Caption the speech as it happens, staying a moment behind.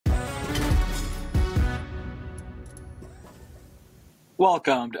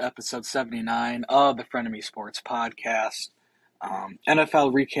Welcome to episode 79 of the Frenemies Sports Podcast.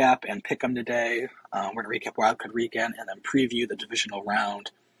 NFL recap and pick 'em today. We're going to recap Wildcard Weekend and then preview the divisional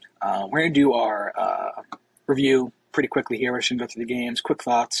round. We're going to do our review pretty quickly here. We're just going to go through the games, quick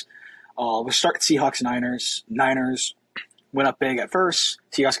thoughts. We'll start Seahawks Niners. Niners went up big at first.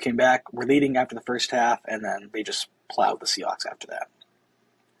 Seahawks came back. We're leading after the first half, and then they just plowed the Seahawks after that.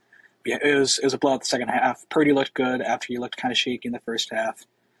 Yeah, it was a blowout the second half. Purdy looked good after he looked kind of shaky in the first half.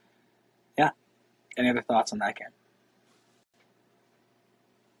 Yeah. Any other thoughts on that game?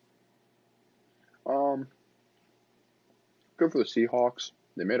 Good for the Seahawks.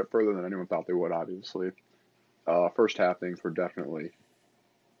 They made it further than anyone thought they would, obviously. First half things were definitely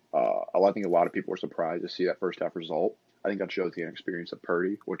I think a lot of people were surprised to see that first half result. I think that shows the inexperience of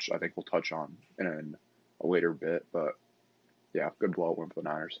Purdy, which I think we'll touch on in a later bit. But, yeah, good blowout win for the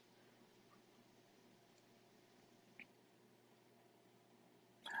Niners.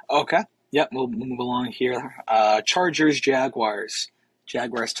 Okay. Yep, we'll move along here. Chargers, Jaguars.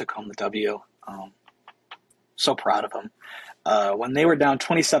 Jaguars took home the W. So proud of them. When they were down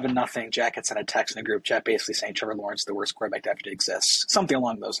 27-0, Jack had sent a text in a group chat basically saying Trevor Lawrence is the worst quarterback to ever exist. Something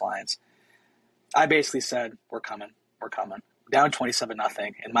along those lines. I basically said, we're coming. Down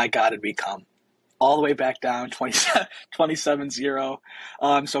 27-0, and my God, did we come. All the way back down, 27-0.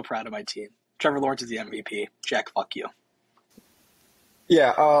 I'm so proud of my team. Trevor Lawrence is the MVP. Jack, fuck you.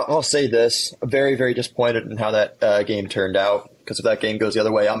 Yeah, I'll say this. I'm very, very disappointed in how that game turned out, because if that game goes the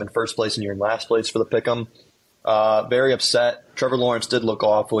other way, I'm in first place and you're in last place for the pick'em. Very upset. Trevor Lawrence did look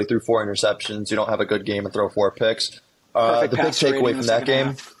awful. He threw 4 interceptions. You don't have a good game and throw 4 picks. The big takeaway from that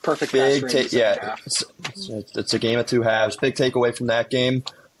game, it's a game of 2 halves. Big takeaway from that game,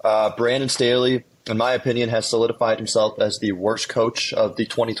 Brandon Staley, in my opinion, has solidified himself as the worst coach of the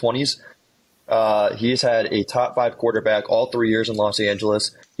 2020s. He's had a top 5 quarterback all 3 years in Los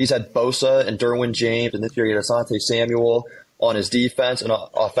Angeles. He's had Bosa and Derwin James, and this year he had Asante Samuel on his defense. And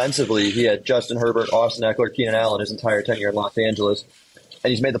offensively, he had Justin Herbert, Austin Eckler, Keenan Allen his entire tenure in Los Angeles.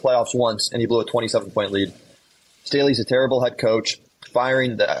 And he's made the playoffs once, and he blew a 27-point lead. Staley's a terrible head coach. I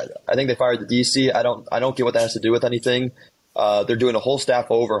think they fired the DC. I don't get what that has to do with anything. They're doing a whole staff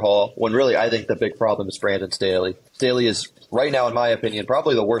overhaul when really I think the big problem is Brandon Staley. Staley is, right now, in my opinion,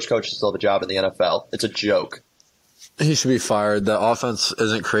 probably the worst coach to still have a job in the NFL. It's a joke. He should be fired. The offense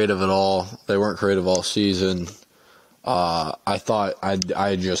isn't creative at all. They weren't creative all season. I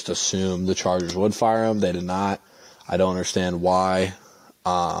just assumed the Chargers would fire him. They did not. I don't understand why.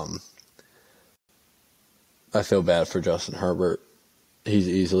 I feel bad for Justin Herbert. He's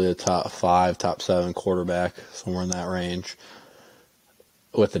easily a top 5, top 7 quarterback, somewhere in that range,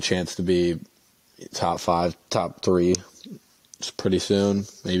 with a chance to be top 5, top 3 pretty soon,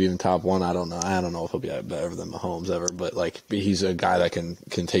 maybe even top 1. I don't know. I don't know if he'll be better than Mahomes ever, but he's a guy that can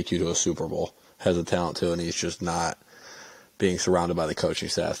take you to a Super Bowl, has the talent to, and he's just not being surrounded by the coaching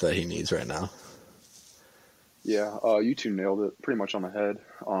staff that he needs right now. Yeah, you two nailed it pretty much on the head.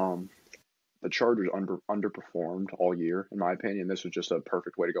 The Chargers underperformed all year, in my opinion. This was just a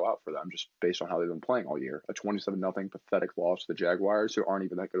perfect way to go out for them, just based on how they've been playing all year. A 27-0 pathetic loss to the Jaguars, who aren't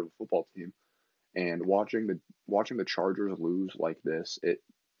even that good of a football team. And watching the Chargers lose like this, it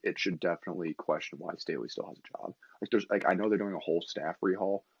should definitely question why Staley still has a job. I know they're doing a whole staff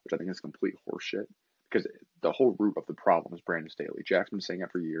rehaul, which I think is complete horseshit, because the whole root of the problem is Brandon Staley. Jack's been saying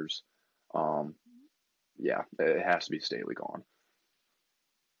it for years. Yeah, it has to be Staley gone.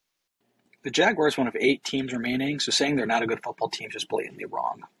 The Jaguars one of 8 teams remaining, so saying they're not a good football team is just blatantly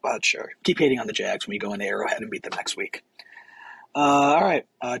wrong. But sure, keep hating on the Jags when we go into Arrowhead and beat them next week. All right,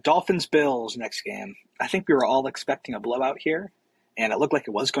 Dolphins-Bills next game. I think we were all expecting a blowout here, and it looked like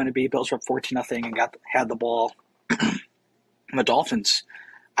it was going to be. Bills were up 14-0 and had the ball. And the Dolphins,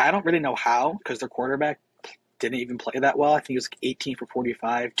 I don't really know how, because their quarterback didn't even play that well. I think he was 18 for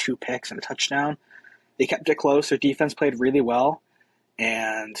 45, 2 picks and a touchdown. They kept it close. Their defense played really well,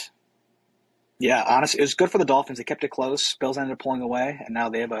 and yeah, honestly, it was good for the Dolphins. They kept it close. Bills ended up pulling away, and now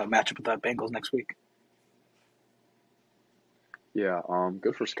they have a matchup with the Bengals next week. Yeah,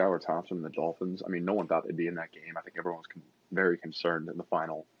 good for Skylar Thompson and the Dolphins. I mean, no one thought they'd be in that game. I think everyone was very concerned in the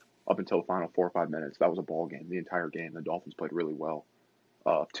up until the final 4 or 5 minutes. That was a ball game. The entire game, the Dolphins played really well.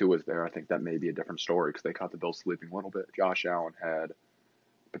 If Tua's there, I think that may be a different story, because they caught the Bills sleeping a little bit. Josh Allen had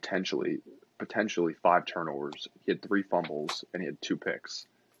potentially 5 turnovers. He had 3 fumbles, and he had 2 picks.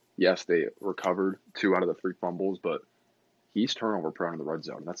 Yes, they recovered 2 out of the 3 fumbles, but he's turnover prone in the red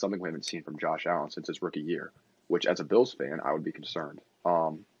zone. That's something we haven't seen from Josh Allen since his rookie year, which as a Bills fan, I would be concerned.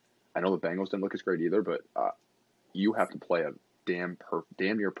 I know the Bengals didn't look as great either, but you have to play a damn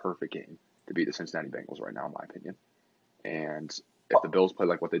near perfect game to beat the Cincinnati Bengals right now, in my opinion. And if the Bills play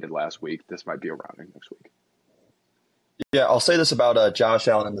like what they did last week, this might be a routing next week. Yeah, I'll say this about Josh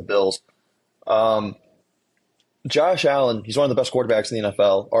Allen and the Bills. Josh Allen, he's one of the best quarterbacks in the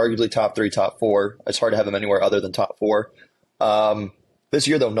NFL, arguably top 3, top 4. It's hard to have him anywhere other than top 4. This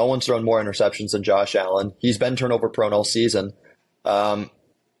year, though, no one's thrown more interceptions than Josh Allen. He's been turnover prone all season.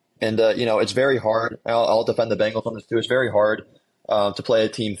 It's very hard. I'll defend the Bengals on this too. It's very hard to play a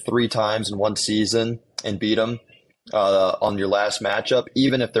team 3 times in one season and beat them on your last matchup,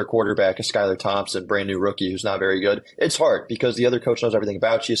 even if their quarterback is Skylar Thompson, brand new rookie who's not very good. It's hard because the other coach knows everything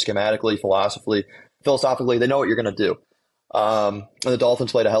about you, schematically, philosophically. They know what you're going to do. And the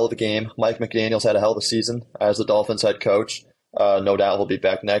Dolphins played a hell of a game. Mike McDaniel's had a hell of a season as the Dolphins head coach. No doubt he'll be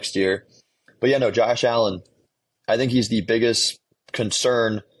back next year. But yeah, no, Josh Allen, I think he's the biggest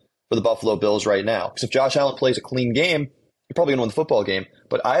concern for the Buffalo Bills right now. Because if Josh Allen plays a clean game, you're probably going to win the football game.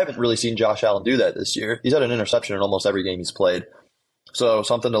 But I haven't really seen Josh Allen do that this year. He's had an interception in almost every game he's played. So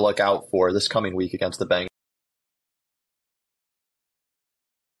something to look out for this coming week against the Bengals.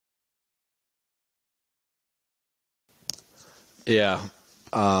 Yeah.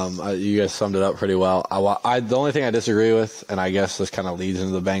 You guys summed it up pretty well. The only thing I disagree with, and I guess this kind of leads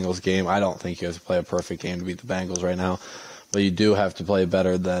into the Bengals game, I don't think you guys play a perfect game to beat the Bengals right now, but you do have to play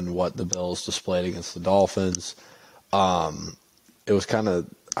better than what the Bills displayed against the Dolphins. It was kind of,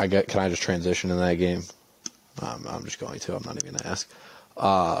 can I just transition in that game? I'm just going to. I'm not even going to ask.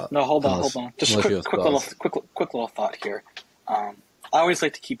 No, hold on. Just quick little thought here. I always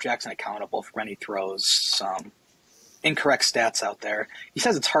like to keep Jackson accountable for when he throws some incorrect stats out there. He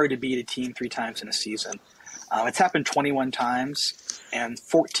says it's hard to beat a team 3 times in a season. It's happened 21 times, and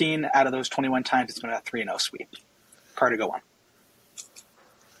 14 out of those 21 times it's been a 3-0 sweep. Carter, go on.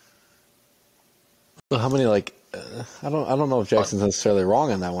 How many, I don't know if Jackson's necessarily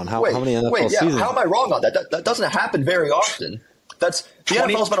wrong on that one. How many NFL seasons? How am I wrong on that? That doesn't happen very often. The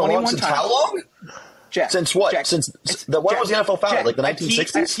NFL's been around since how long? Jack, since what? Jack, Since when was the NFL founded? Like the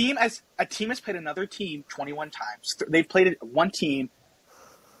 1960s? A team has played another team 21 times. They've played one team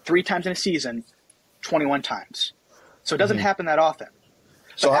 3 times in a season, 21 times. So it doesn't happen that often.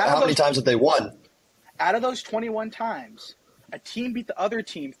 So how many times have they won? Out of those 21 times, a team beat the other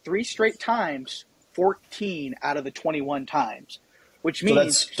team 3 straight times, 14 out of the 21 times. Which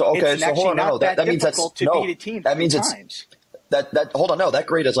means it's actually not that difficult to beat a team 3 times. Hold on, no, that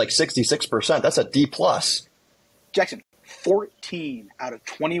grade is like 66%. That's a D+. Jackson, 14 out of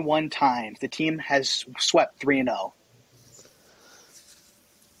 21 times the team has swept 3-0.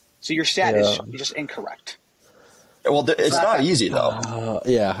 So your stat is just incorrect. Well, it's not easy though.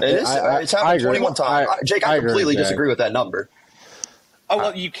 Yeah, it is. It's happened 21 times. Jake, I completely disagree with that number. Oh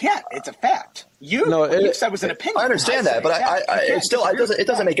well, you can't. It's a fact. You said it was an opinion. I understand that, but it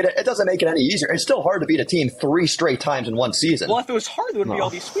doesn't make it any easier. It's still hard to beat a team 3 straight times in one season. Well, if it was hard, there wouldn't be all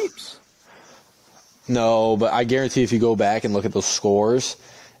these sweeps. No, but I guarantee if you go back and look at those scores,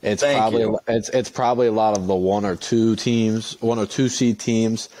 it's probably a lot of the 1 or 2 seed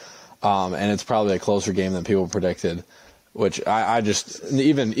teams, and it's probably a closer game than people predicted. Which I just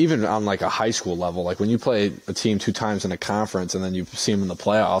even on like a high school level, like when you play a team 2 times in a conference and then you see them in the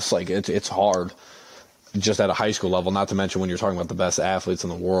playoffs, like it's hard just at a high school level. Not to mention when you're talking about the best athletes in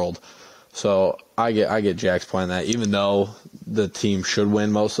the world. So I get Jack's point on that. Even though the team should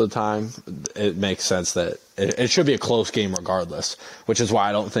win most of the time, it makes sense that it should be a close game regardless. Which is why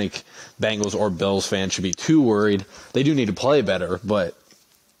I don't think Bengals or Bills fans should be too worried. They do need to play better, but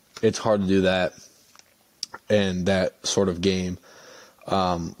it's hard to do that in that sort of game,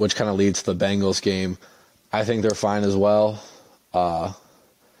 which kind of leads to the Bengals game. I think they're fine as well. I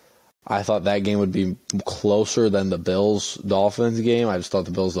thought that game would be closer than the Bills-Dolphins game. I just thought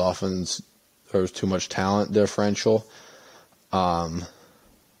the Bills-Dolphins, there was too much talent differential. And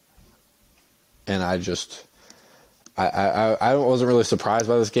I wasn't really surprised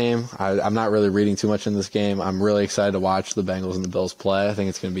by this game. I'm not really reading too much in this game. I'm really excited to watch the Bengals and the Bills play. I think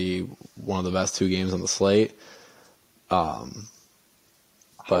it's going to be one of the best 2 games on the slate. But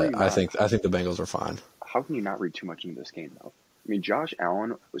I think the Bengals are fine. How can you not read too much into this game, though? I mean, Josh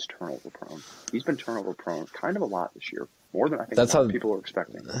Allen was turnover prone. He's been turnover prone kind of a lot this year, more than I think people are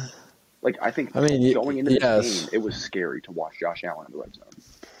expecting. Going into this game, it was scary to watch Josh Allen in the red zone.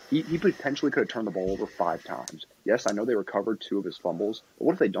 He potentially could have turned the ball over 5 times. Yes, I know they recovered 2 of his fumbles, but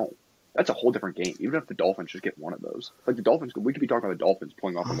what if they don't? That's a whole different game. Even if the Dolphins just get 1 of those. Like the Dolphins, we could be talking about the Dolphins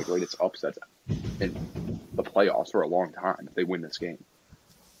pulling off one of the greatest upsets in the playoffs for a long time if they win this game.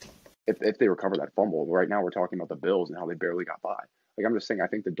 If they recover that fumble. Right now we're talking about the Bills and how they barely got by. Like I'm just saying, I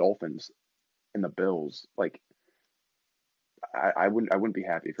think the Dolphins and the Bills, like I wouldn't be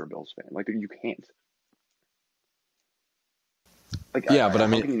happy if you're a Bills fan. Like you can't. Yeah, but I how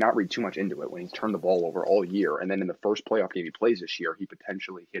mean, can you not read too much into it when he's turned the ball over all year, and then in the first playoff game he plays this year, he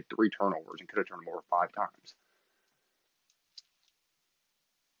potentially hit 3 turnovers and could have turned them over 5 times.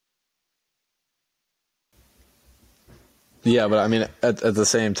 yeah, but I mean, at the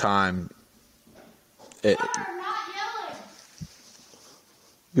same time, you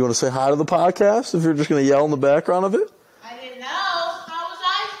want to say hi to the podcast if you're just going to yell in the background of it? I didn't know. How was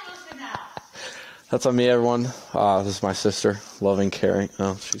I supposed to know? That's on me, everyone. This is my sister, loving, caring.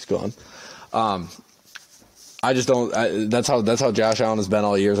 Oh, she's gone. I just don't. That's how Josh Allen has been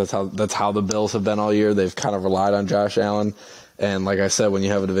all year. That's how the Bills have been all year. They've kind of relied on Josh Allen. And like I said, when you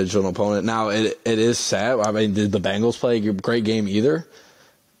have a divisional opponent, now it is sad. I mean, did the Bengals play a great game either?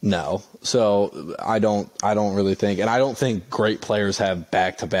 No. So I don't really think, and I don't think great players have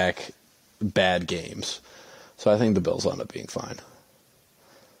back-to-back bad games. So I think the Bills end up being fine.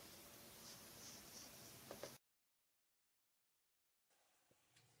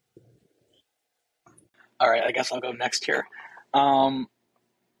 All right, I guess I'll go next here. We're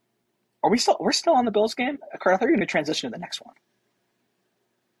still on the Bills game? Kurt, I thought you were going to transition to the next one.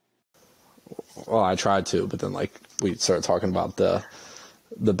 Well, I tried to, but then we started talking about the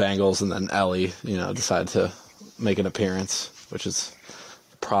Bengals, and then Ellie, decided to make an appearance, which is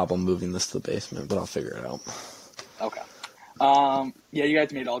a problem moving this to the basement, but I'll figure it out. Okay. Yeah, you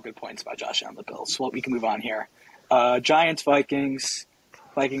guys made all good points about Josh Allen and the Bills. So we can move on here. Giants, Vikings.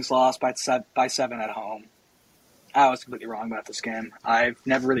 Vikings lost by 7 at home. I was completely wrong about this game. I've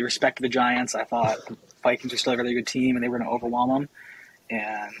never really respected the Giants. I thought the Vikings were still a really good team, and they were going to overwhelm them.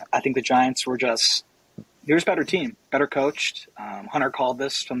 And I think the Giants were just – they were a better team, better coached. Hunter called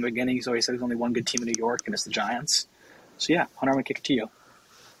this from the beginning. He's always said there's only one good team in New York, and it's the Giants. So, yeah, Hunter, I'm going to kick it to you.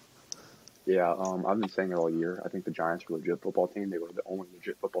 Yeah, I've been saying it all year. I think the Giants are a legit football team. They were the only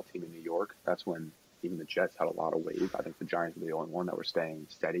legit football team in New York. That's when even the Jets had a lot of wave. I think the Giants were the only one that were staying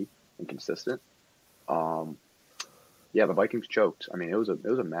steady and consistent. Yeah, the Vikings choked. I mean, it was a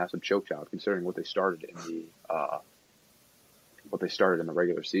massive choke job considering what they started in the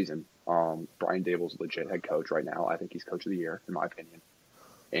regular season. Brian Dable's a legit head coach right now. I think he's coach of the year, in my opinion.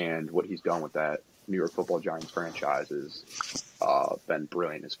 And what he's done with that New York Football Giants franchise has been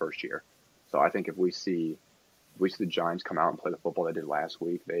brilliant his first year. So I think if we see the Giants come out and play the football they did last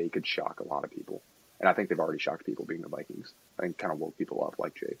week, they could shock a lot of people. And I think they've already shocked people being the Vikings. I think kind of woke people up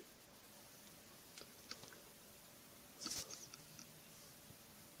like Jake.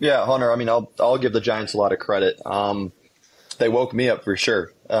 Yeah, Hunter, I mean, I'll give the Giants a lot of credit. They woke me up for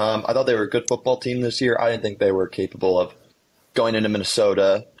sure. I thought they were a good football team this year. I didn't think they were capable of going into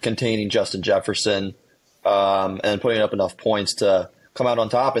Minnesota, containing Justin Jefferson, and putting up enough points to come out on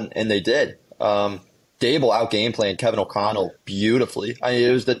top, and they did. Dable out-game playing Kevin O'Connell beautifully. I mean,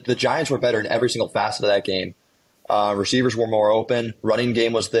 it was the Giants were better in every single facet of that game. Receivers were more open. Running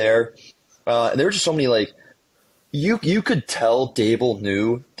game was there. And there were just so many, you could tell Dable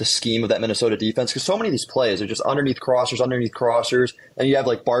knew the scheme of that Minnesota defense because so many of these plays are just underneath crossers, and you have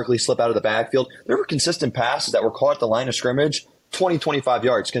Barkley slip out of the backfield. There were consistent passes that were caught at the line of scrimmage, 20, 25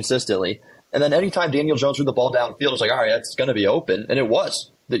 yards consistently. And then anytime Daniel Jones threw the ball downfield, it was all right, that's going to be open, and it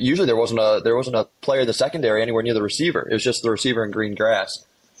was. Usually there wasn't a player in the secondary anywhere near the receiver. It was just the receiver in green grass.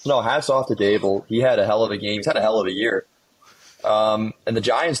 No, hats off to Dable. He had a hell of a game. He's had a hell of a year. And the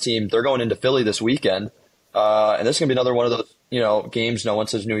Giants team, they're going into Philly this weekend. And this is going to be another one of those, games no one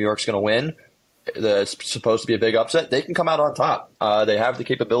says New York's going to win. It's supposed to be a big upset. They can come out on top. They have the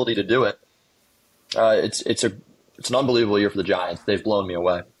capability to do it. It's an unbelievable year for the Giants. They've blown me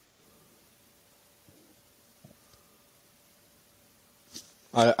away.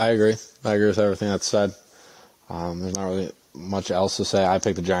 I agree. I agree with everything that's said. There's not really much else to say. I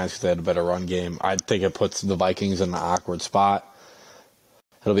picked the Giants because they had a better run game. I think it puts the Vikings in an awkward spot.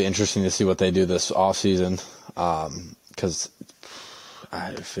 It'll be interesting to see what they do this offseason because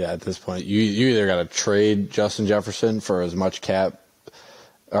at this point, you either got to trade Justin Jefferson for as much cap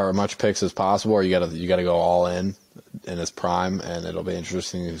or as much picks as possible, or you got to go all in his prime, and it'll be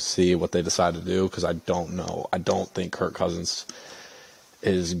interesting to see what they decide to do because I don't know. I don't think Kirk Cousins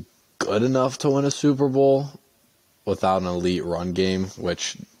is good enough to win a Super Bowl without an elite run game,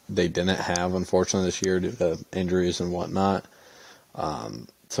 which they didn't have, unfortunately, this year due to injuries and whatnot.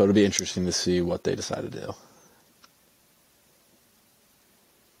 So it'll be interesting to see what they decide to do.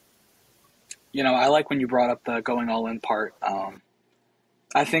 I like when you brought up the going all in part.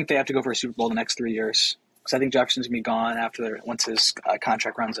 I think they have to go for a Super Bowl the next 3 years because I think Jefferson's going to be gone once his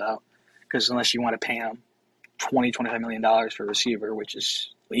contract runs out. Because unless you want to pay him $25 million for a receiver, which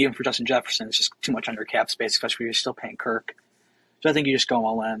is, even for Justin Jefferson, it's just too much under cap space, especially if you're still paying Kirk. So I think you just go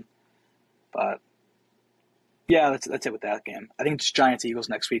all in. But Yeah, that's it with that game. I think it's Giants Eagles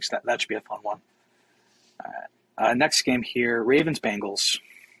next week, so that should be a fun one. All right. Next game here, Ravens Bengals.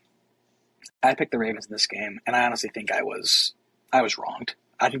 I picked the Ravens in this game, and I honestly think I was wronged.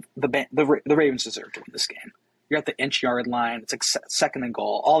 I think the Ravens deserve to win this game. You're at the inch-yard line. It's like second and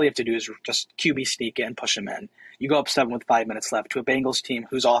goal. All you have to do is just QB sneak in, push them in. You go up 7 with 5 minutes left to a Bengals team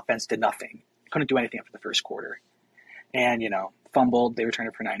whose offense did nothing. Couldn't do anything after the first quarter. And, fumbled. They returned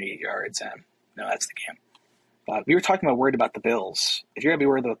it for 98 yards, and, that's the game. But we were talking about worried about the Bills. If you're going to be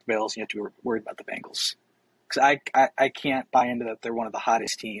worried about the Bills, you have to be worried about the Bengals. Because I can't buy into that they're one of the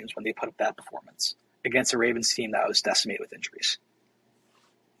hottest teams when they put up that performance against a Ravens team that was decimated with injuries.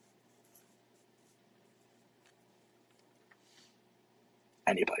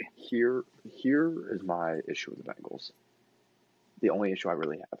 Anybody? Here is my issue with the Bengals. The only issue I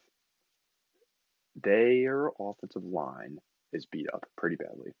really have. Their offensive line is beat up pretty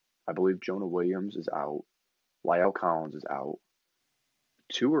badly. I believe Jonah Williams is out. Lyle Collins is out.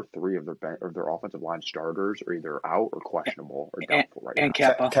 2 or 3 of their offensive line starters are either out or questionable or doubtful right now. And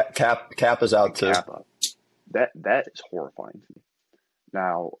Kappa. Kappa's out too. Kappa. That is horrifying to me.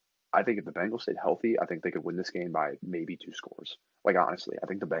 Now, I think if the Bengals stayed healthy, I think they could win this game by maybe 2 scores. Like, honestly, I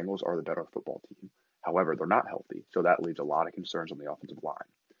think the Bengals are the better football team. However, they're not healthy, so that leaves a lot of concerns on the offensive line.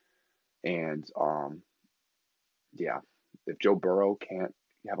 And, if Joe Burrow can't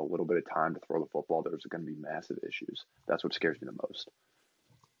have a little bit of time to throw the football, there's going to be massive issues. That's what scares me the most.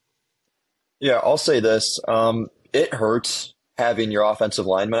 Yeah, I'll say this. It hurts having your offensive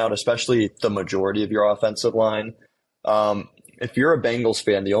linemen out, especially the majority of your offensive line. If you're a Bengals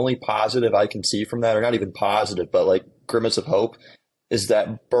fan, the only positive I can see from that, or not even positive, but like grimace of hope, is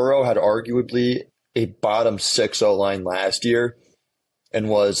that Burrow had arguably a bottom 6 O-line last year and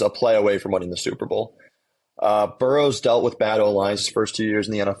was a play away from winning the Super Bowl. Burrow's dealt with bad O-lines his first 2 years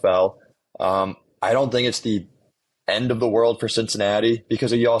in the NFL. I don't think it's the end of the world for Cincinnati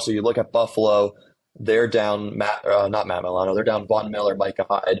because you look at Buffalo, they're down not Matt Milano, they're down Von Miller, Micah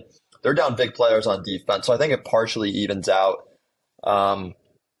Hyde. They're down big players on defense, so I think it partially evens out.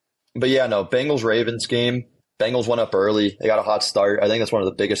 But yeah, no, Bengals-Ravens game. Bengals went up early. They got a hot start. I think that's one of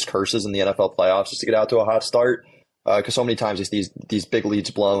the biggest curses in the NFL playoffs is to get out to a hot start because so many times these big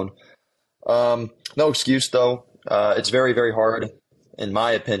leads blown. No excuse, though. It's very, very hard, in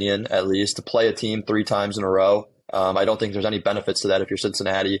my opinion, at least, to play a team 3 times in a row. I don't think there's any benefits to that if you're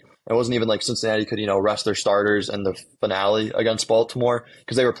Cincinnati. It wasn't even like Cincinnati could, rest their starters in the finale against Baltimore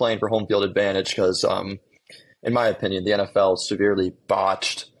because they were playing for home field advantage because, in my opinion, the NFL severely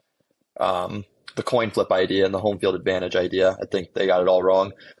botched the coin flip idea and the home field advantage idea. I think they got it all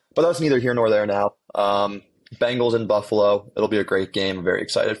wrong. But that's neither here nor there now. Bengals in Buffalo. It'll be a great game. I'm very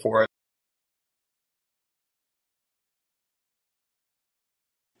excited for it.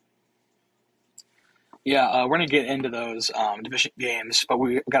 Yeah, we're going to get into those division games, but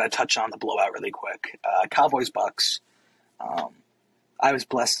we got to touch on the blowout really quick. Cowboys-Bucks. I was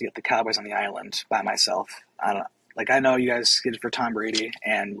blessed to get the Cowboys on the island by myself. I know you guys get it for Tom Brady,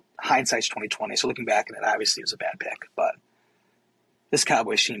 and hindsight's 2020, so looking back at it, obviously it was a bad pick, but this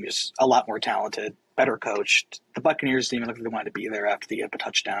Cowboys team is a lot more talented, better coached. The Buccaneers didn't even look like they wanted to be there after they gave up a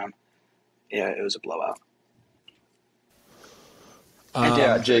touchdown. Yeah, it was a blowout.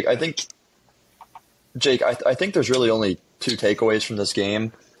 Yeah, Jake, I think there's really only 2 takeaways from this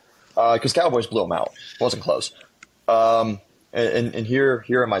game because Cowboys blew them out. It wasn't close. And here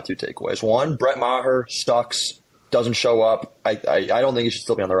are my 2 takeaways. One, Brett Maher sucks, doesn't show up. I don't think he should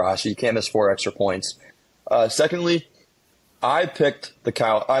still be on the roster. You can't miss 4 extra points. Secondly, I picked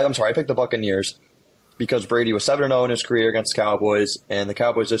the Buccaneers because Brady was 7-0 in his career against the Cowboys, and the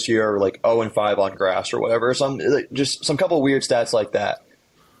Cowboys this year are like 0-5 on grass or whatever. Some couple weird stats like that.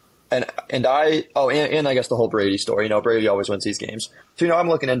 And I guess the whole Brady story. Brady always wins these games. So I'm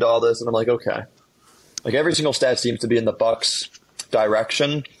looking into all this, and I'm like, okay. Like every single stat seems to be in the Bucs'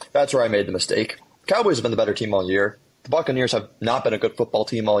 direction. That's where I made the mistake. Cowboys have been the better team all year. The Buccaneers have not been a good football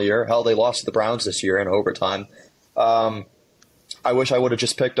team all year. Hell, they lost to the Browns this year in overtime. I wish I would have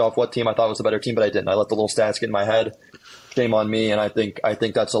just picked off what team I thought was the better team, but I didn't. I let the little stats get in my head. Shame on me, and I think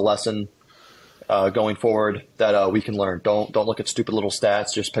that's a lesson going forward that we can learn. Don't look at stupid little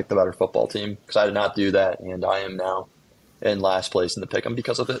stats. Just pick the better football team because I did not do that, and I am now in last place in the pick'em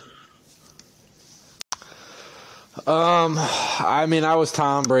because of it. I was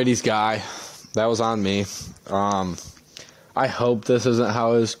Tom Brady's guy. That was on me. I hope this isn't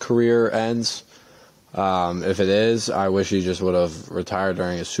how his career ends. If it is, I wish he just would have retired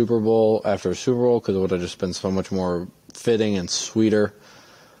during a Super Bowl after a Super Bowl because it would have just been so much more fitting and sweeter.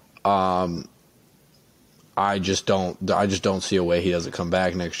 I just don't see a way he doesn't come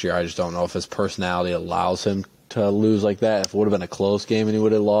back next year. I just don't know if his personality allows him to lose like that. If it would have been a close game and he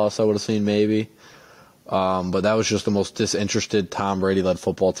would have lost, I would have seen maybe. But that was just the most disinterested Tom Brady-led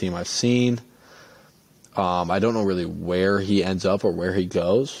football team I've seen. I don't know really where he ends up or where he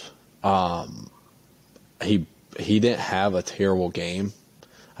goes. He didn't have a terrible game.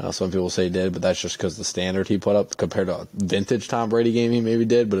 I know some people say he did, but that's just because the standard he put up compared to a vintage Tom Brady game he maybe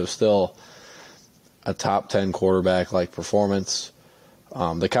did, but it was still a top 10 quarterback-like performance.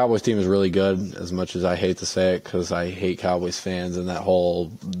 The Cowboys team is really good, as much as I hate to say it, because I hate Cowboys fans and that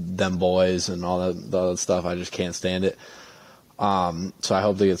whole them boys and all that stuff. I just can't stand it. So I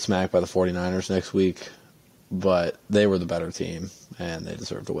hope they get smacked by the 49ers next week. But they were the better team, and they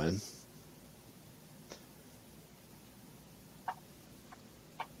deserve to win.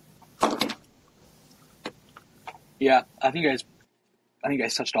 Yeah, I think you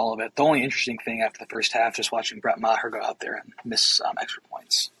guys touched all of it. The only interesting thing after the first half, just watching Brett Maher go out there and miss extra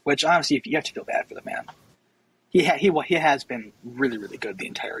points, which honestly, you have to feel bad for the man. He has been really, really good the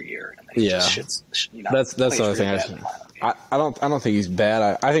entire year, and he just shits, that's the other thing. I don't think he's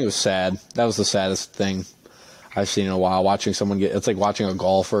bad. I think it was sad. That was the saddest thing I've seen in a while. Watching someone it's like watching a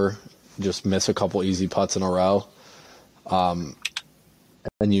golfer just miss a couple easy putts in a row. And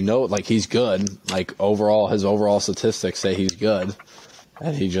like he's good. Like his overall statistics say he's good,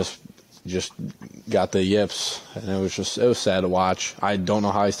 and he just got the yips, and it was sad to watch. I don't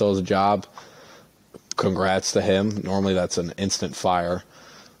know how he still has a job. Congrats to him. Normally that's an instant fire.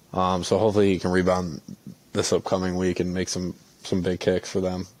 So hopefully he can rebound this upcoming week and make some big kicks for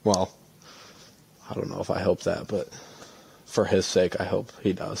them. Well, I don't know if I hope that, but for his sake, I hope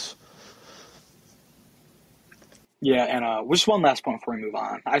he does. Yeah, and just one last point before we move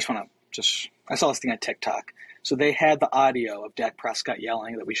on. I saw this thing on TikTok. So they had the audio of Dak Prescott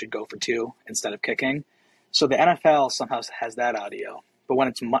yelling that we should go for 2 instead of kicking. So the NFL somehow has that audio. But when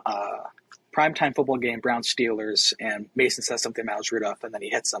it's primetime football game, Browns Steelers, and Mason says something to Miles Rudolph, and then he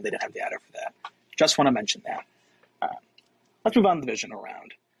hits them, they didn't have the audio for that. Just want to mention that. Let's move on to the divisional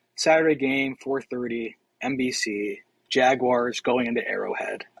round. Saturday game, 4:30, NBC, Jaguars going into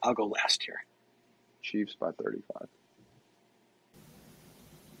Arrowhead. I'll go last here. Chiefs by 35.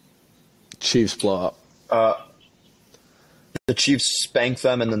 Chiefs blow up. The Chiefs spank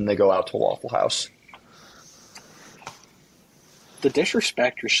them, and then they go out to Waffle House. The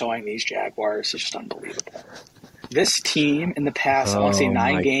disrespect you're showing these Jaguars is just unbelievable. This team in the past, I want to say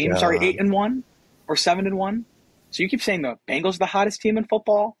 9 games, are 8-1 or 7-1. So you keep saying the Bengals are the hottest team in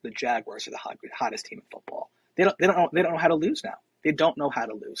football. The Jaguars are the hottest team in football. They don't know how to lose now. They don't know how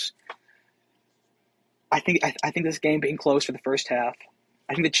to lose. I think this game being close for the first half.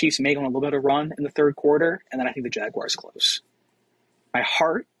 I think the Chiefs make on a little bit of a run in the third quarter, and then I think the Jaguars close. My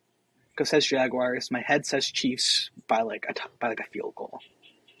heart says Jaguars. My head says Chiefs by like a field goal.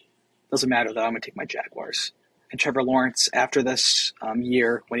 Doesn't matter though. I'm gonna take my Jaguars. And Trevor Lawrence, after this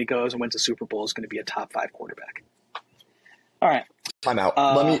year, when he goes and wins a Super Bowl, is going to be a top 5 quarterback. All right. Time out.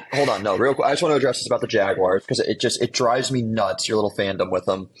 Let me hold on. No, real quick. I just want to address this about the Jaguars because it drives me nuts. Your little fandom with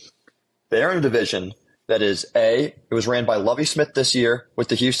them. They're in a division that is it was ran by Lovie Smith this year with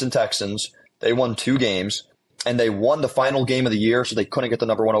the Houston Texans. They won 2 games, and they won the final game of the year, so they couldn't get the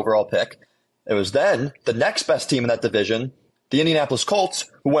number 1 overall pick. It was then the next best team in that division, the Indianapolis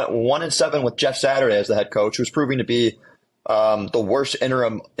Colts, who went 1-7 with Jeff Saturday as the head coach, who's proving to be the worst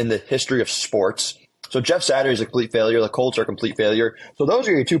interim in the history of sports. So Jeff Saturday is a complete failure. The Colts are a complete failure. So those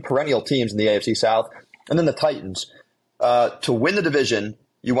are your 2 perennial teams in the AFC South. And then the Titans. To win the division,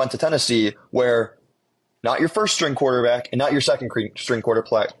 you went to Tennessee, where not your first-string quarterback and not your second-string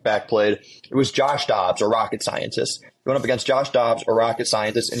quarterback played. It was Josh Dobbs, a rocket scientist. You went up against Josh Dobbs, a rocket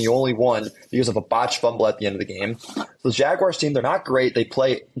scientist, and you only won because of a botched fumble at the end of the game. The Jaguars team, they're not great. They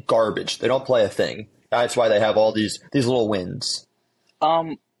play garbage. They don't play a thing. That's why they have all these little wins.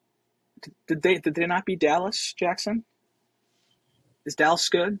 Did they not beat Dallas, Jackson? Is Dallas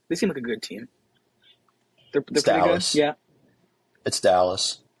good? They seem like a good team. They're pretty Dallas. Good. Yeah. It's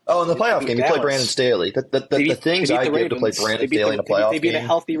Dallas. Oh, in the playoff game, you play Brandon Staley. The things I give to play Brandon Staley in a playoff game. They beat a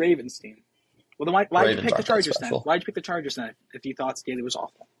healthy Ravens team. Well, then why did you pick the Chargers then? special. Why did you pick the Chargers then if you thought Staley was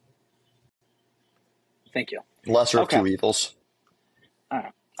awful? Thank you. Lesser of 2 evils. All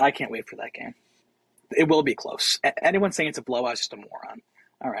right. I can't wait for that game. It will be close. Anyone saying it's a blowout is just a moron.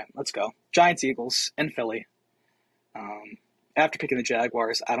 All right, let's go. Giants-Eagles in Philly. After picking the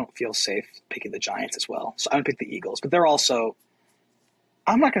Jaguars, I don't feel safe picking the Giants as well. So I'm going to pick the Eagles. But they're also –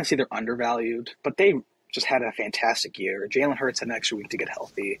 I'm not going to say they're undervalued, but they just had a fantastic year. Jalen Hurts had an extra week to get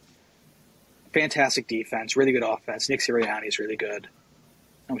healthy. Fantastic defense, really good offense. Nick Sirianni is really good.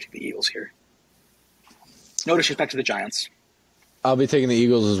 I'm going to take the Eagles here. No disrespect to the Giants. I'll be taking the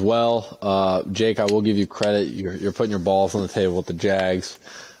Eagles as well. Jake, I will give you credit. You're putting your balls on the table with the Jags.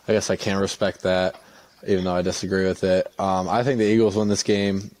 I guess I can respect that, even though I disagree with it. I think the Eagles win this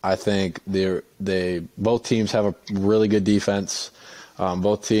game. I think they both teams have a really good defense.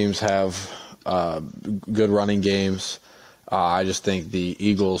 Both teams have good running games. I just think the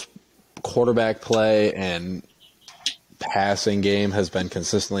Eagles' quarterback play and passing game has been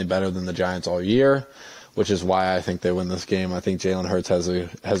consistently better than the Giants all year, which is why I think they win this game. I think Jalen Hurts has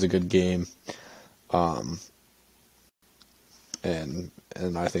a good game, and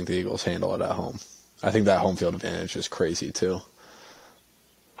I think the Eagles handle it at home. I think that home field advantage is crazy too.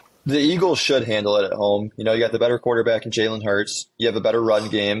 The Eagles should handle it at home. You got the better quarterback in Jalen Hurts. You have a better run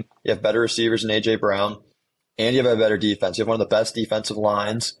game. You have better receivers in A.J. Brown. And you have a better defense. You have one of the best defensive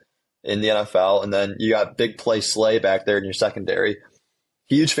lines in the NFL. And then you got big play Slay back there in your secondary.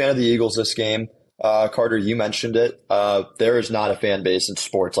 Huge fan of the Eagles this game. Carter, you mentioned it. There is not a fan base in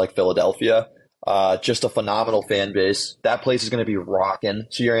sports like Philadelphia. Just a phenomenal fan base. That place is going to be rocking.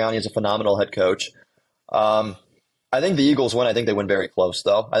 Sirianni is a phenomenal head coach. I think the Eagles win. I think they win very close,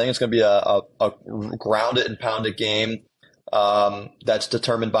 though. I think it's going to be a grounded and pounded game that's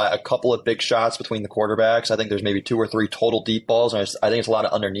determined by a couple of big shots between the quarterbacks. I think there's maybe 2 or 3 total deep balls. And I think it's a lot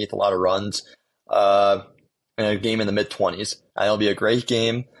of underneath, a lot of runs, and a game in the mid-20s. I think it'll be a great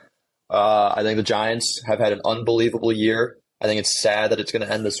game. I think the Giants have had an unbelievable year. I think it's sad that it's going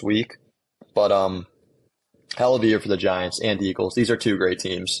to end this week. But hell of a year for the Giants and Eagles. These are 2 great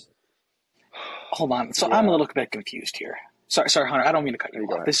teams. Hold on. So I'm a little bit confused here. Sorry, Hunter. I don't mean to cut you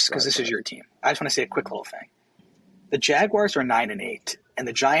off. This is your team. I just want to say a quick little thing. The Jaguars are 9-8, and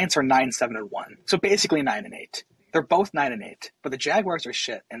the Giants are 9-7-1. So basically 9-8. They're both 9-8, but the Jaguars are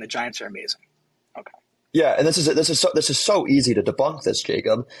shit, and the Giants are amazing. Okay. Yeah, and this is so easy to debunk this,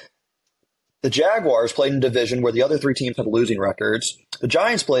 Jacob. The Jaguars played in a division where the other 3 teams had losing records. The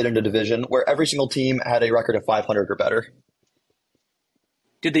Giants played in a division where every single team had a record of 500 or better.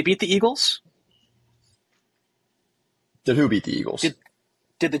 Did they beat the Eagles? Did who beat the Eagles?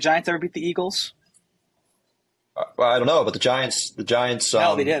 Did the Giants ever beat the Eagles? I don't know, but the Giants.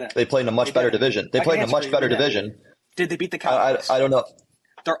 No, they didn't. They played in a much better division. They played in a much better division. Did they beat the Cowboys? I don't know.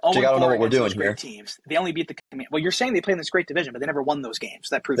 They're Jake, I don't know what we're doing here. Teams. They only beat the. Well, you're saying they play in this great division, but they never won those games.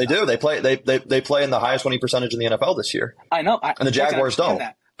 That proves they do. They play. They play in the highest winning percentage in the NFL this year. I know, and the Jaguars don't.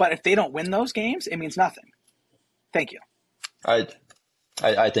 That. But if they don't win those games, it means nothing. Thank you.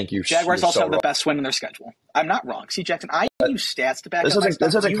 I think you. Jaguars also have the best win in their schedule. I'm not wrong. See, Jackson, I use stats to back this up.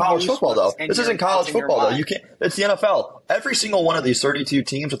 This isn't college football, though. This isn't college football, though. You can't. It's the NFL. Every single one of these 32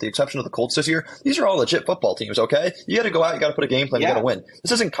 teams, with the exception of the Colts this year, these are all legit football teams. Okay, you got to go out. You got to put a game plan. You got to win.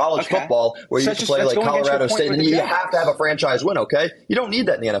 This isn't college football where you have to play like Colorado State and you have to have a franchise win. Okay, you don't need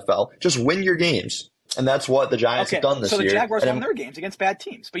that in the NFL. Just win your games. And that's what the Giants have done this year. So the Jaguars won their games against bad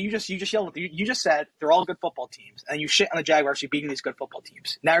teams, but you just yelled. You just said they're all good football teams, and you shit on the Jaguars for beating these good football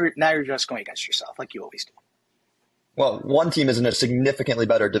teams. Now you're just going against yourself, like you always do. Well, one team is in a significantly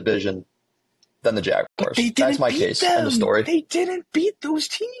better division than the Jaguars. That's my case in the story. They didn't beat those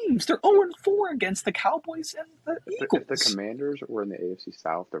teams. They're 0-4 against the Cowboys and the Eagles. If the Commanders were in the AFC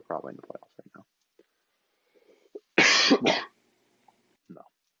South, they're probably in the playoffs right now.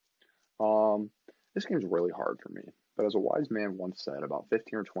 No. This game's really hard for me, but as a wise man once said about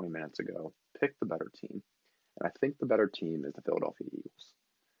 15 or 20 minutes ago, pick the better team. And I think the better team is the Philadelphia Eagles.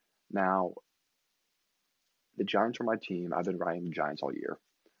 Now, the Giants are my team. I've been riding the Giants all year,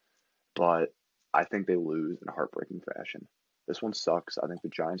 but I think they lose in a heartbreaking fashion. This one sucks. I think the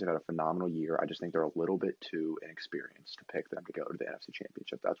Giants have had a phenomenal year. I just think they're a little bit too inexperienced to pick them to go to the NFC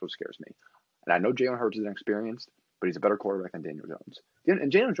Championship. That's what scares me. And I know Jalen Hurts is inexperienced, but he's a better quarterback than Daniel Jones. And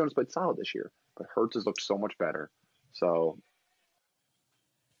Daniel Jones played solid this year, but Hurts has looked so much better. So,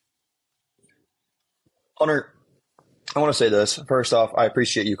 Hunter, I want to say this. First off, I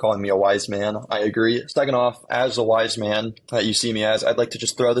appreciate you calling me a wise man. I agree. Second off, as a wise man that you see me as, I'd like to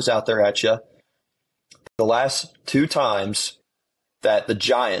just throw this out there at you. The last 2 times that the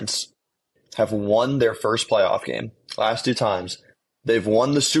Giants have won their first playoff game, last 2 times, they've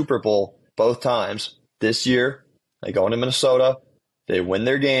won the Super Bowl both times. This year, they go into Minnesota, they win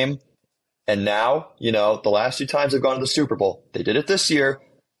their game, and now, the last 2 times they've gone to the Super Bowl. They did it this year.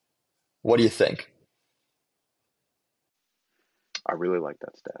 What do you think? I really like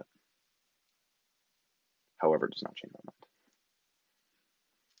that stat. However, it does not change my mind.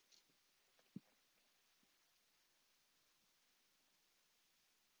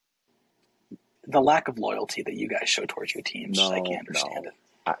 The lack of loyalty that you guys show towards your teams, I can't understand it.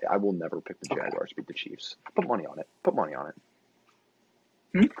 I will never pick the Jaguars to beat the Chiefs. Put money on it. Put $5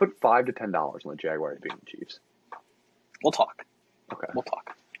 to $10 on the Jaguars beating the Chiefs. We'll talk. Okay. We'll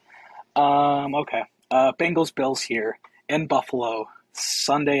talk. Okay. Bengals Bills here in Buffalo,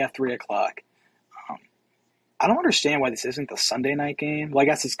 Sunday at 3:00. I don't understand why this isn't the Sunday night game. Well, I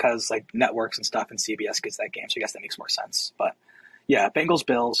guess it's because like networks and stuff and CBS gets that game, so I guess that makes more sense. But yeah, Bengals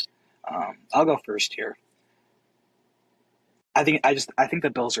Bills. I'll go first here. I think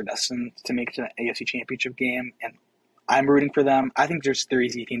the Bills are destined to make it to the AFC Championship game, and I'm rooting for them. I think they're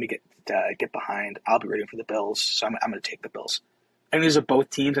easy team to get behind. I'll be rooting for the Bills, so I'm going to take the Bills. I think these are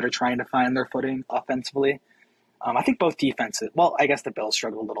both teams that are trying to find their footing offensively. I think both defenses. Well, I guess the Bills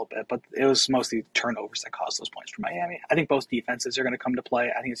struggled a little bit, but it was mostly turnovers that caused those points for Miami. I think both defenses are going to come to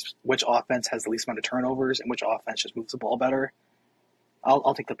play. I think it's which offense has the least amount of turnovers and which offense just moves the ball better.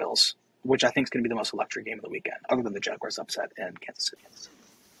 I'll take the Bills, which I think is going to be the most electric game of the weekend, other than the Jaguars upset in Kansas City.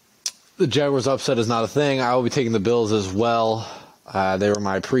 The Jaguars upset is not a thing. I will be taking the Bills as well. They were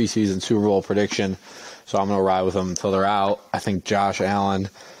my preseason Super Bowl prediction, so I'm going to ride with them until they're out. I think Josh Allen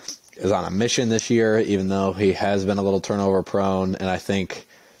is on a mission this year, even though he has been a little turnover prone, and I think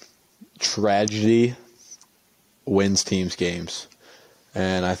tragedy wins teams games.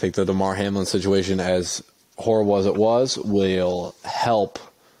 And I think the DeMar Hamlin situation, as horrible as it was, will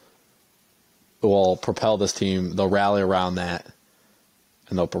propel this team. They'll rally around that,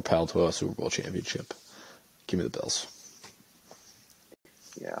 and they'll propel to a Super Bowl championship. Give me the Bills.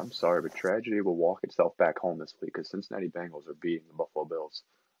 Yeah, I'm sorry, but tragedy will walk itself back home this week because Cincinnati Bengals are beating the Buffalo Bills.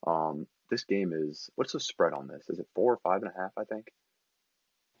 This game is, what's the spread on this? Is it 4 or 5.5? I think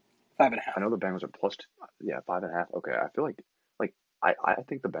 5.5. I know the Bengals are plus, 5.5. Okay, I feel like I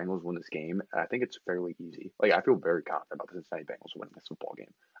think the Bengals win this game. And I think it's fairly easy. Like I feel very confident about the Cincinnati Bengals winning this football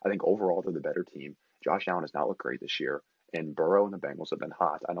game. I think overall they're the better team. Josh Allen has not looked great this year, and Burrow and the Bengals have been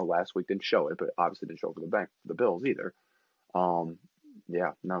hot. I know last week didn't show it, but obviously didn't show it for the Bills either.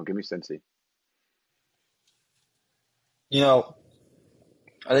 Yeah, no, give me Cincy. You know,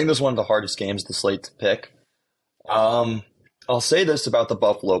 I think this is one of the hardest games of the slate to pick. I'll say this about the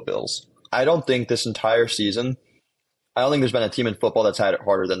Buffalo Bills. I don't think there's been a team in football that's had it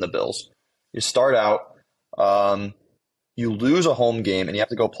harder than the Bills. You start out, you lose a home game, and you have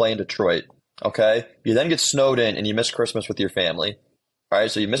to go play in Detroit, okay? You then get snowed in, and you miss Christmas with your family, all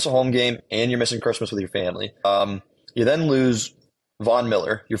right? So you miss a home game, and you're missing Christmas with your family. You then lose Von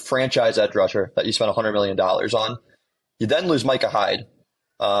Miller, your franchise edge rusher that you spent $100 million on. You then lose Micah Hyde,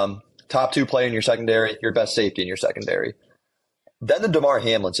 top 2 player in your secondary, your best safety in your secondary. Then the DeMar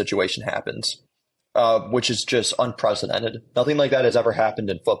Hamlin situation happens, which is just unprecedented. Nothing like that has ever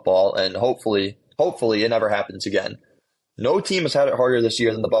happened in football, and hopefully it never happens again. No team has had it harder this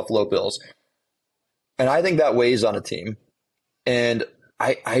year than the Buffalo Bills, and I think that weighs on a team. And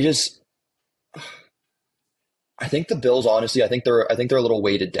I think the Bills, honestly, I think they're a little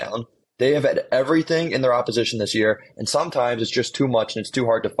weighted down. They have had everything in their opposition this year, and sometimes it's just too much and it's too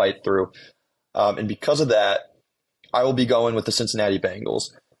hard to fight through. And because of that, I will be going with the Cincinnati Bengals.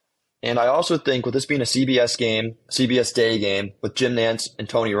 And I also think with this being a CBS day game with Jim Nantz and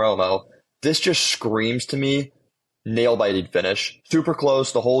Tony Romo, this just screams to me nail-biting finish. Super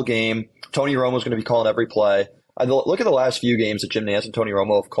close the whole game. Tony Romo's going to be calling every play. Look at the last few games that Jim Nantz and Tony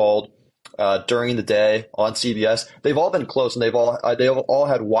Romo have called during the day on CBS. They've all been close, and they've all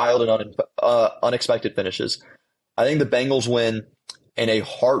had wild and unexpected finishes. I think the Bengals win in a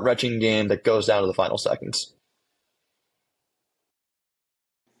heart-wrenching game that goes down to the final seconds.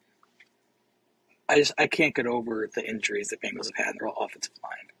 I can't get over the injuries the Bengals have had in their offensive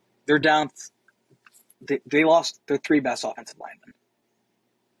line. They're down. They lost their 3 best offensive linemen,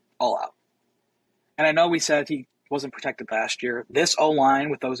 all out. And I know we said he wasn't protected last year. This O-line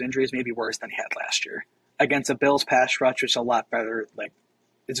with those injuries may be worse than he had last year against a Bills pass rush, which is a lot better. Like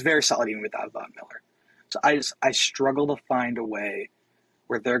it's very solid even without Von Miller. So I struggle to find a way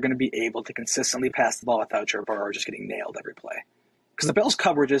where they're going to be able to consistently pass the ball without Joe Burrow just getting nailed every play. Because the Bills'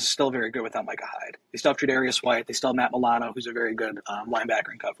 coverage is still very good without Micah Hyde. They still have Tre'Davious White. They still have Matt Milano, who's a very good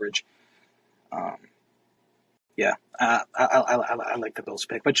linebacker in coverage. I like the Bills'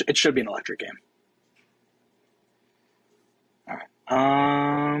 pick, but it should be an electric game. All right.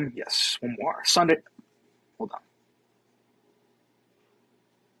 Yes, one more. Sunday. Hold on.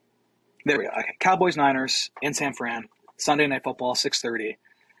 There we go. Okay. Cowboys-Niners in San Fran. Sunday Night Football, 6:30.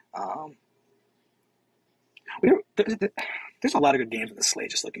 There's a lot of good games in the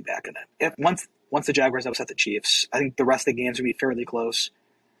slate, just looking back at it. Once the Jaguars upset the Chiefs, I think the rest of the games will be fairly close.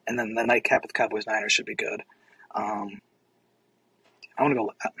 And then the nightcap with Cowboys-Niners should be good. I want to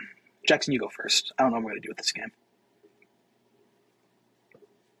go – Jackson, you go first. I don't know what I'm going to do with this game.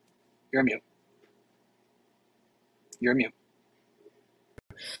 You're on mute.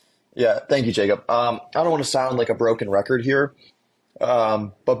 Yeah, thank you, Jacob. I don't want to sound like a broken record here,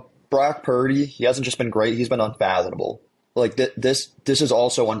 But Brock Purdy, he hasn't just been great; he's been unfathomable. Like this is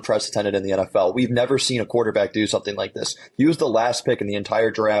also unprecedented in the NFL. We've never seen a quarterback do something like this. He was the last pick in the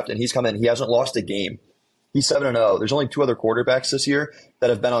entire draft, and he's come in. He hasn't lost a game. He's 7-0. There's only 2 other quarterbacks this year that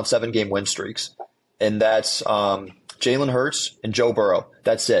have been on 7-game win streaks, and that's Jalen Hurts and Joe Burrow.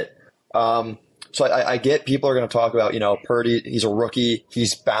 That's it. So I get people are going to talk about, Purdy, he's a rookie.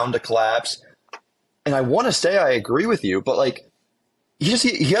 He's bound to collapse. And I want to say I agree with you, but like he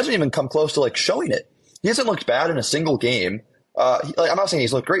hasn't even come close to like showing it. He hasn't looked bad in a single game. I'm not saying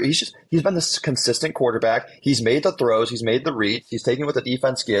he's looked great. He's been this consistent quarterback. He's made the throws. He's made the reads. He's taking what the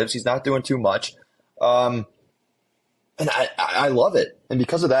defense gives. He's not doing too much. And I love it. And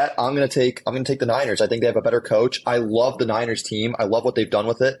because of that, I'm going to take the Niners. I think they have a better coach. I love the Niners team. I love what they've done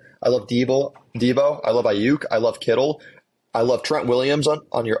with it. I love Debo. I love Ayuk. I love Kittle. I love Trent Williams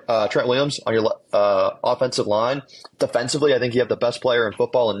on your offensive line. Defensively, I think you have the best player in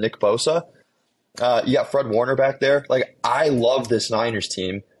football in Nick Bosa. You got Fred Warner back there. Like, I love this Niners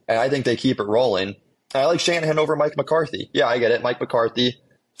team, and I think they keep it rolling. And I like Shanahan over Mike McCarthy. Yeah, I get it. Mike McCarthy,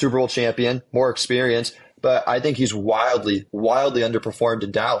 Super Bowl champion, more experience, but I think he's wildly underperformed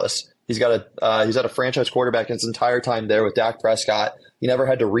in Dallas. He's had a franchise quarterback his entire time there with Dak Prescott. He never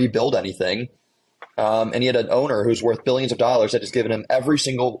had to rebuild anything. And he had an owner who's worth billions of dollars that has given him every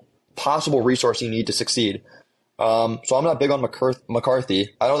single possible resource he needs to succeed. So I'm not big on McCarthy.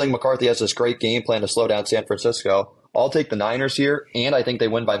 I don't think McCarthy has this great game plan to slow down San Francisco. I'll take the Niners here, and I think they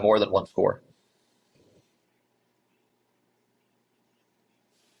win by more than 1 score.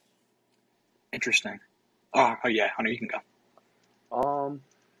 Interesting. Oh yeah, Hunter, you can go.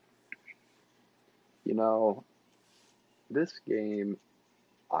 This game,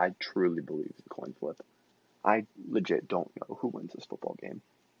 I truly believe is a coin flip. I legit don't know who wins this football game.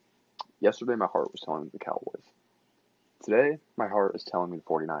 Yesterday, my heart was telling me the Cowboys. Today, my heart is telling me the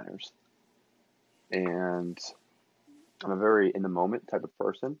 49ers. And I'm a very in-the-moment type of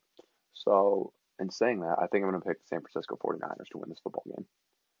person. So, in saying that, I think I'm going to pick the San Francisco 49ers to win this football game.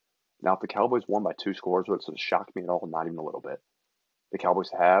 Now, if the Cowboys won by 2 scores, would it shock me at all? Not even a little bit. The Cowboys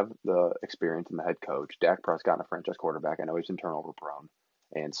have the experience and the head coach. Dak Prescott and a franchise quarterback. I know he's been turnover prone.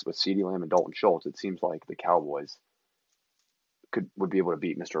 And with CeeDee Lamb and Dalton Schultz, it seems like the Cowboys would be able to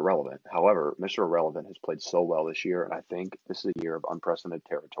beat Mr. Irrelevant. However, Mr. Irrelevant has played so well this year, and I think this is a year of unprecedented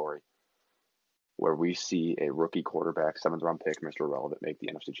territory where we see a rookie quarterback, 7th-round pick, Mr. Irrelevant, make the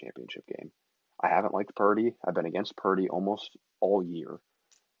NFC Championship game. I haven't liked Purdy. I've been against Purdy almost all year,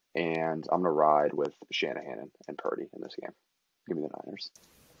 and I'm going to ride with Shanahan and Purdy in this game. Give me the Niners.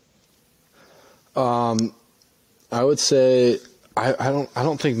 I would say I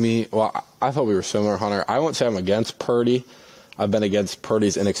don't think me. Well, I thought we were similar, Hunter. I won't say I'm against Purdy. I've been against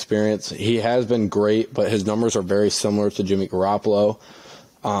Purdy's inexperience. He has been great, but his numbers are very similar to Jimmy Garoppolo,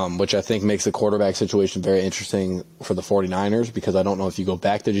 which I think makes the quarterback situation very interesting for the 49ers, because I don't know if you go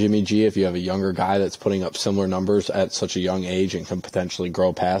back to Jimmy G, if you have a younger guy that's putting up similar numbers at such a young age and can potentially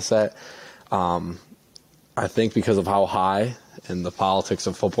grow past that. I think because of how high in the politics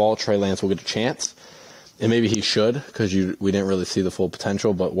of football, Trey Lance will get a chance. And maybe he should, because we didn't really see the full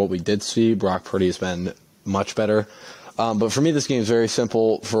potential. But what we did see, Brock Purdy has been much better. But for me, this game is very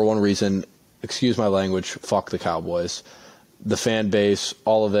simple for one reason. Excuse my language. Fuck the Cowboys. The fan base,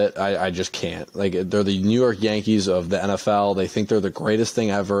 all of it, I just can't. Like, they're the New York Yankees of the NFL. They think they're the greatest thing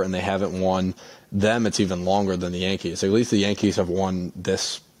ever, and they haven't won. Them, it's even longer than the Yankees. At least the Yankees have won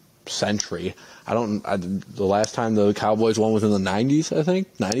this century. The last time the Cowboys won was in the 90s, I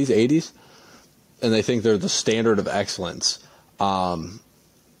think. 90s, 80s. And they think they're the standard of excellence. That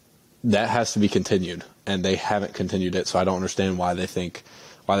has to be continued, and they haven't continued it. So I don't understand why they think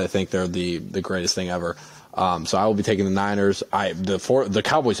they're the greatest thing ever. So I will be taking the Niners. The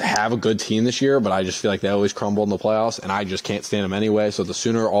Cowboys have a good team this year, but I just feel like they always crumble in the playoffs, and I just can't stand them anyway. So the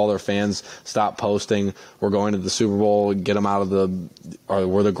sooner all their fans stop posting, we're going to the Super Bowl, get them out of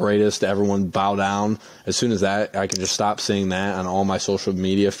we're the greatest, everyone bow down. As soon as that, I can just stop seeing that on all my social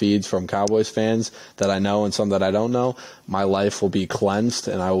media feeds from Cowboys fans that I know and some that I don't know. My life will be cleansed,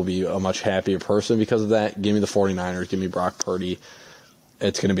 and I will be a much happier person because of that. Give me the 49ers. Give me Brock Purdy.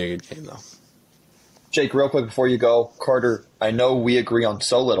 It's going to be a good game, though. Jake, real quick before you go, Carter, I know we agree on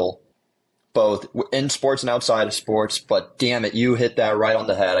so little, both in sports and outside of sports, but damn it, you hit that right on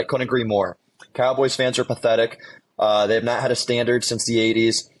the head. I couldn't agree more. Cowboys fans are pathetic. They have not had a standard since the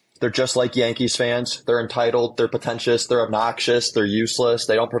 80s. They're just like Yankees fans. They're entitled. They're pretentious. They're obnoxious. They're useless.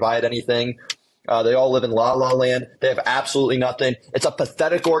 They don't provide anything. They all live in la-la land. They have absolutely nothing. It's a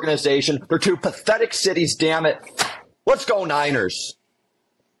pathetic organization. They're 2 pathetic cities, damn it. Let's go Niners.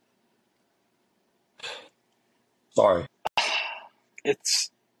 Sorry.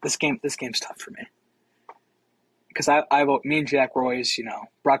 it's this game. This game's tough for me because I vote. Me and Jack Roy's.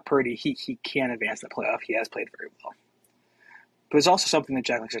 Brock Purdy. He can advance in the playoff. He has played very well. But there's also something that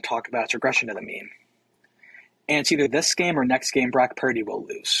Jack likes to talk about. It's regression to the mean. And it's either this game or next game Brock Purdy will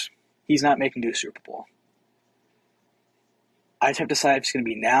lose. He's not making it to a Super Bowl. I just have to decide if it's going to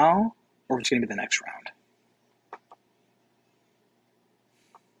be now or if it's going to be the next round.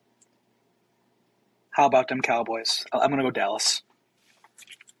 How about them Cowboys? I'm going to go Dallas.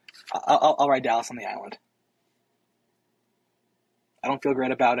 I'll ride Dallas on the island. I don't feel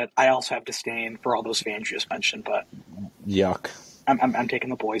great about it. I also have disdain for all those fans you just mentioned, but Yuck. I'm taking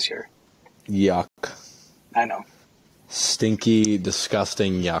the boys here. Yuck. I know. Stinky,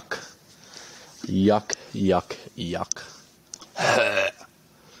 disgusting yuck. Yuck, yuck, yuck.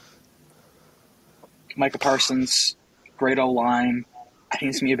 Micah Parsons, great O-line. I think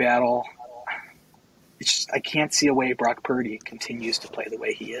it's going to be a battle. I can't see a way Brock Purdy continues to play the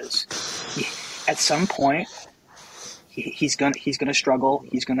way he is. At some point, he's going to struggle.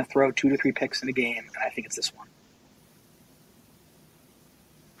 He's going to throw 2 to 3 picks in a game, and I think it's this one.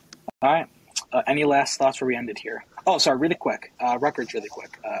 All right. Any last thoughts where we ended here? Oh, sorry, really quick. Records really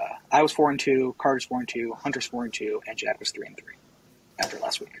quick. I was 4-2, Carter's 4-2, Hunter's 4-2, and Jack was 3-3 after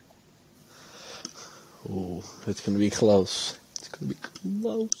last week. Ooh, it's going to be close. It's going to be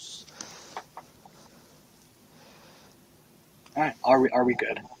close. All right. Are we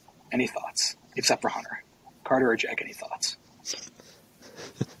good? Any thoughts? Except for Hunter. Carter or Jack, any thoughts?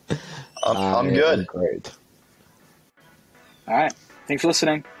 I'm good. Great. All right. Thanks for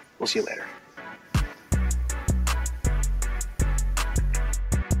listening. We'll see you later.